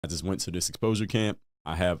I just went to this exposure camp.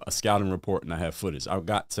 I have a scouting report and I have footage. I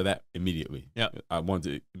got to that immediately. Yeah. I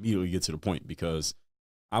wanted to immediately get to the point because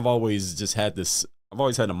I've always had the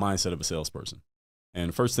mindset of a salesperson. And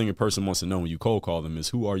the first thing a person wants to know when you cold call them is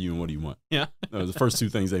who are you and what do you want? Yeah. The first two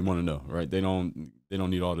things they want to know, right? They don't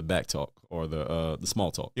need all the back talk or the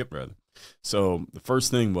small talk. Yep. Rather. So the first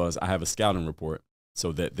thing was I have a scouting report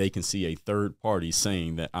so that they can see a third party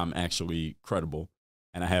saying that I'm actually credible,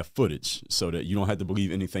 and I have footage so that you don't have to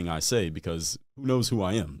believe anything I say because who knows who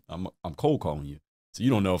I am? I'm cold calling you. So you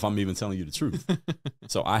don't know if I'm even telling you the truth.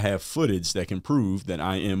 So I have footage that can prove that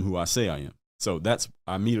I am who I say I am. So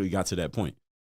I immediately got to that point.